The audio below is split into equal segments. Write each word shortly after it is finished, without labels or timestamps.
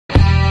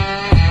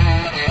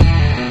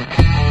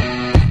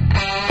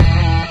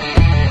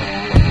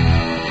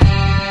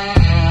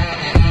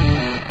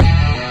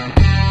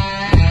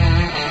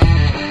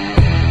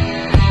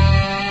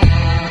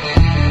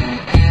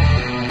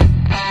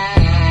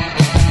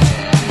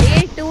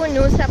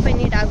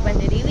ಜಾಗ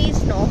ಬಂದಿದ್ದೀವಿ,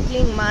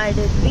 ಸ್ನಾರ್ಕ್ಲಿಂಗ್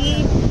ಮಾಡಿದ್ವಿ.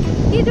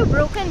 ಇದು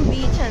ಬ್ರೋಕನ್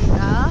ಬೀಚ್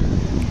ಅಂತ,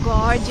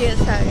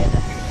 ಗಾರ್ಜಿಯಸ್ ಆಗಿದೆ.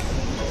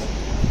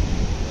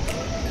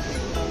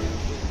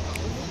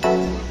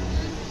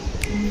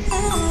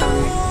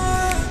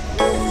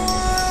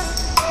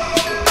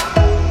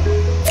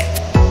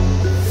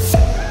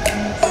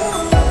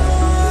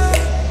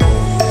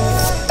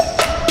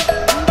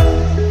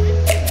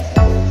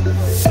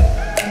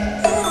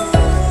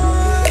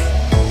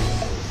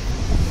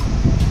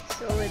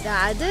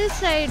 Other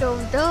side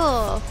of the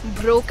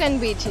broken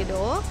beach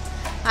ಇದು.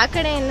 ಆ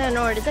ಕಡೆಯಿಂದ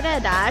ನೋಡಿದ್ರೆ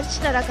ಅದು ಆರ್ಚ್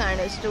ಥರ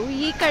ಕಾಣಿಸ್ತು.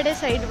 ಈ ಕಡೆ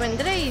ಸೈಡ್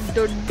ಬಂದರೆ ಈ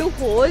ದೊಡ್ಡ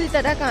ಹೋಲ್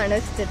ಥರ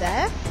ಕಾಣಿಸ್ತಿದೆ.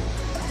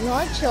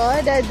 ನಾಟ್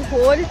ಶೋರ್ ಅದು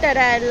ಹೋಲ್ ಥರ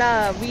ಎಲ್ಲ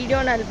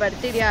ವಿಡಿಯೋನಲ್ಲಿ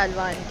ಬರ್ತಿದೆಯಾ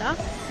ಅಲ್ವಾ ಅಂತ.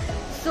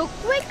 ಸೊ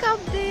ಕ್ವಿಕ್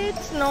ಅಪ್ಡೇಟ್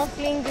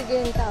ಸ್ನಾರ್ಕ್ಲಿಂಗಿಗೆ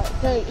ಅಂತ.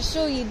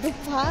 ಸೊ ಇದು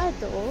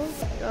ಪಾತು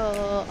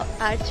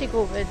ಆರ್ಚಿಗೆ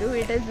ಹೋಗೋದು.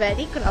 It is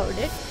very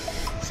crowded.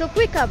 So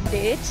quick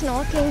update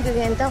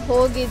ಸ್ನಾರ್ಕ್ಲಿಂಗಿಗೆ ಅಂತ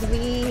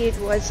ಹೋಗಿದ್ವಿ. It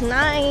was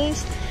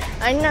nice.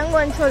 ಆ್ಯಂಡ್ ನಂಗೆ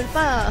ಒಂದು ಸ್ವಲ್ಪ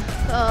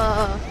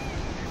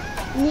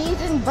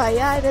ನೀರಿನ ಭಯ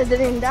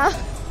ಇರೋದ್ರಿಂದ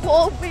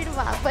ಹೋಗ್ಬಿಟ್ಟು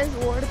ವಾಪಸ್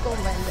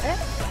ಓಡ್ಕೊಂಬಂದೆ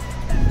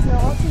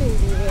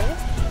ಸ್ನಾರ್ಕ್ಲಿಂಗಿಗೆ.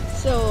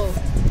 ಸೊ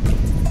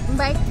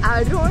ಬಟ್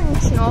ಅರೌಂಡ್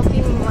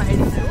ಸ್ನಾರ್ಕ್ಲಿಂಗ್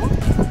ಮಾಡಿದ್ರು.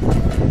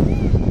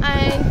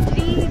 ಆ್ಯಂಡ್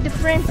 3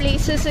 ಡಿಫ್ರೆಂಟ್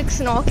ಪ್ಲೇಸಸ್ಗೆ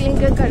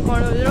ಸ್ನಾರ್ಕ್ಲಿಂಗಿಗೆ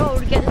ಕರ್ಕೊಂಡು ಹೋದ್ರು.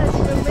 ಅವ್ರಿಗೆಲ್ಲ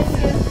swimming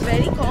is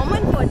very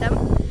common for them.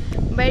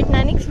 But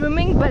ನನಗೆ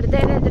ಸ್ವಿಮ್ಮಿಂಗ್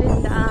ಬರ್ದೇ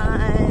ಇರೋದ್ರಿಂದ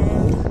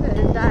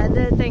ಆ್ಯಂಡ್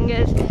ಅದರ್ ಥಿಂಗ್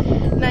ಇಸ್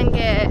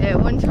ನನಗೆ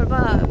ಒಂದು ಸ್ವಲ್ಪ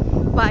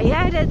ಭಯ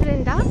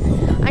ಇರೋದ್ರಿಂದ.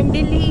 ಆ್ಯಂಡ್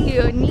ಇಲ್ಲಿ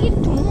ನೀರು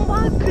ತುಂಬ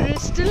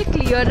ಕ್ರಿಸ್ಟಲ್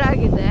ಕ್ಲಿಯರ್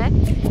ಆಗಿದೆ.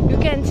 ಯು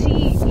ಕ್ಯಾನ್ ಸಿ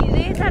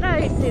ಇದೇ ಥರ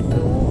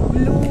ಇರ್ತಿತ್ತು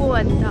ಬ್ಲೂ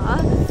ಅಂತ.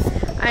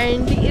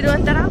 ಆ್ಯಂಡ್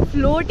ಇದೊಂಥರ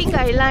ಫ್ಲೋಟಿಂಗ್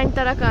ಐಲ್ಯಾಂಡ್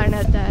ಥರ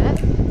ಕಾಣುತ್ತೆ.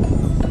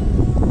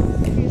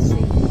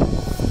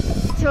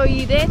 ಸೊ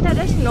ಇದೇ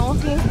ಥರ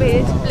ಸ್ನಾರ್ಕ್ಲಿಂಗ್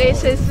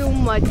ಪ್ಲೇಸಸ್ಸು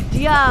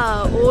ಮಧ್ಯ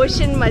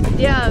ಓಷನ್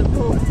ಮಧ್ಯ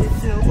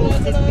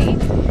ಹೋಗ್ತಿದ್ವಿ.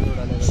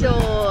 ಸೊ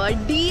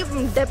ಡೀಪ್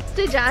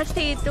ಡೆಪ್ತ್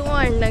ಜಾಸ್ತಿ ಇತ್ತು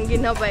ಆ್ಯಂಡ್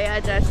ನನಗಿನ್ನೂ ಭಯ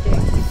ಜಾಸ್ತಿ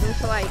ಆಗ್ತಿತ್ತು.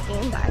 So I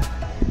came back.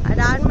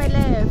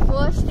 ಅದಾದಮೇಲೆ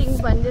ಫಸ್ಟ್ ಥಿಂಗ್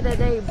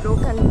ಬಂದಿರೋದೆ ಈ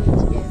ಬ್ರೋಕನ್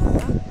ಬೀಚ್ಗೆ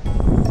ಅಂತ.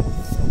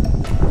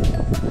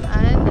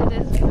 And it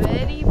is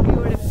very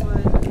beautiful.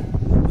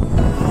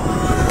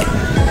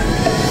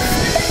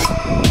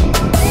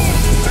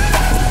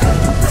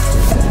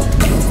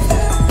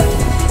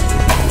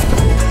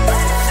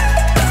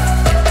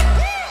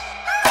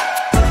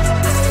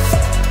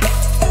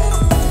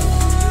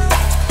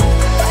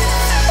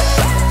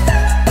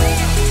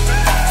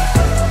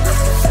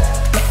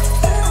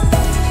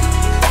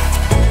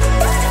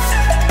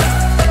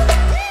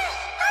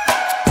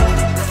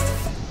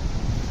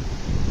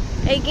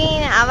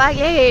 Again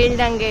ಆವಾಗಲೇ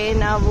ಹೇಳ್ದಂಗೆ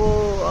ನಾವು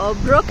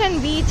ಬ್ರೋಕನ್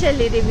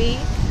ಬೀಚಲ್ಲಿದ್ದೀವಿ.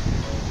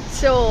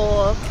 ಸೊ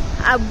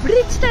ಆ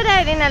ಬ್ರಿಡ್ಜ್ ಥರ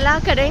ಇದೀನಲ್ಲ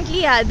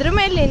ಕರೆಂಟ್ಲಿ ಅದ್ರ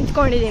ಮೇಲೆ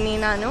ನಿಂತ್ಕೊಂಡಿದ್ದೀನಿ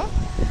ನಾನು.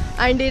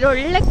 ಆ್ಯಂಡ್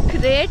ಇದೊಳ್ಳೆ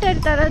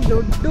ಕ್ರಿಯೇಟರ್ ಥರ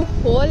ದೊಡ್ಡ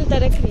ಹೋಲ್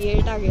ಥರ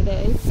ಕ್ರಿಯೇಟ್ ಆಗಿದೆ.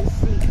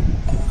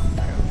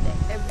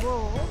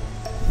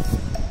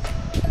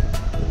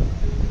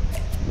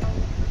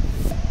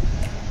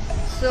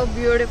 So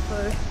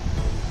beautiful.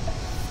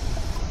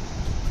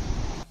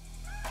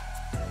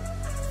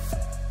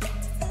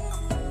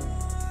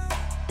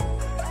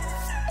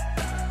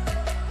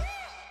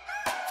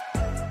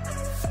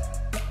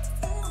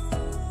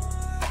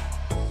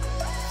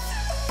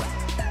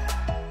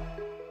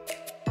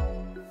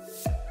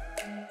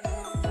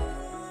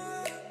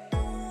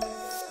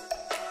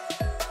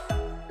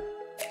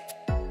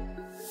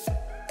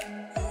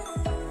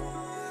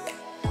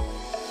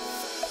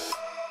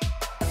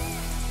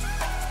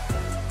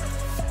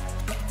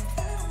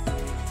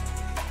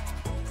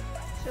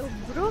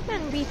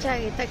 ಬ್ರೋಕನ್ ಬೀಚ್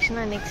ಆಗಿದ ತಕ್ಷಣ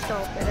ನೆಕ್ಸ್ಟ್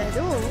ಸ್ಟಾಪ್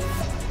ಇರೋದು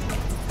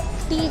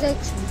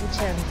ಟೀರೆಕ್ಸ್ ಬೀಚ್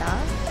ಅಂತ.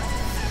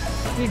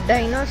 ಈ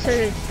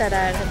ಡೈನೋಸರ್ ಥರ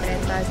ಇರುತ್ತೆ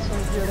ಅಂತ. So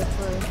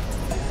beautiful.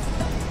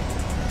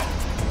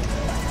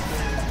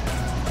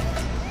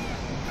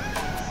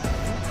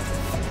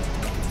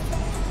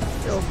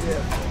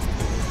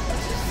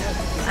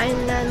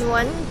 ಆ್ಯಂಡ್ ನಾನು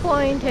 1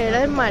 ಪಾಯಿಂಟ್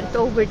ಹೇಳೋದು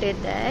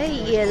ಮರ್ತೋಗ್ಬಿಟ್ಟಿದ್ದೆ.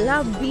 ಈ ಎಲ್ಲ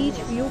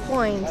ಬೀಚ್ ವ್ಯೂ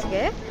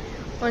ಪಾಯಿಂಟ್ಸ್ಗೆ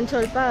ಒಂದು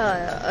ಸ್ವಲ್ಪ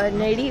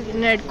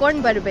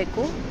ನಡ್ಕೊಂಡು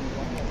ಬರಬೇಕು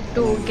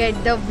to get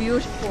the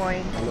views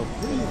point.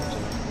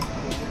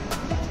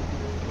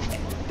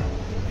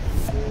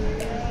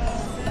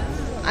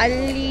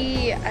 ಅಲ್ಲಿ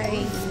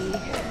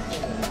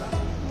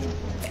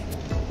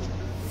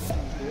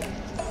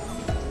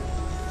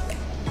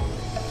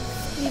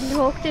ಇಲ್ಲಿ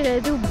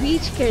ಹೋಗ್ತಿರೋದು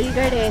ಬೀಚ್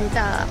ಕೆಳಗಡೆ ಅಂತ.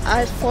 ಆ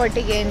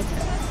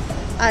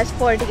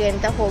ಸ್ಪಾಟಿಗೆ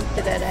ಅಂತ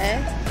ಹೋಗ್ತಿದ್ದಾರೆ.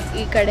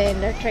 ಈ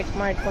ಕಡೆಯಿಂದ ಟ್ರೆಕ್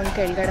ಮಾಡ್ಕೊಂಡು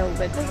ಕೆಳಗಡೆ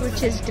ಹೋಗ್ಬೇಕು,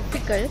 which is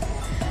difficult.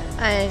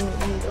 And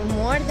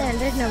more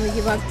than that ನಮಗೆ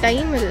ಇವಾಗ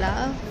ಟೈಮ್ ಇಲ್ಲ.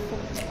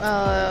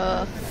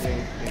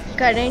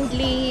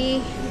 ಕರೆಂಟ್ಲಿ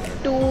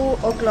 2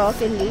 o'clock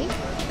ಇಲ್ಲಿ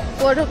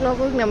 4 o'clock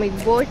ನಮಗೆ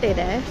ಬೋಟ್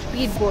ಇದೆ,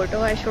 ಸ್ಪೀಡ್ ಬೋಟು.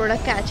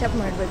 ಅಷ್ಟೊಳಗೆ ಕ್ಯಾಚಪ್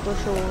ಮಾಡಬೇಕು.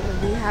 So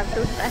we have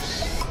to rush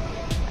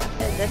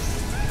after this.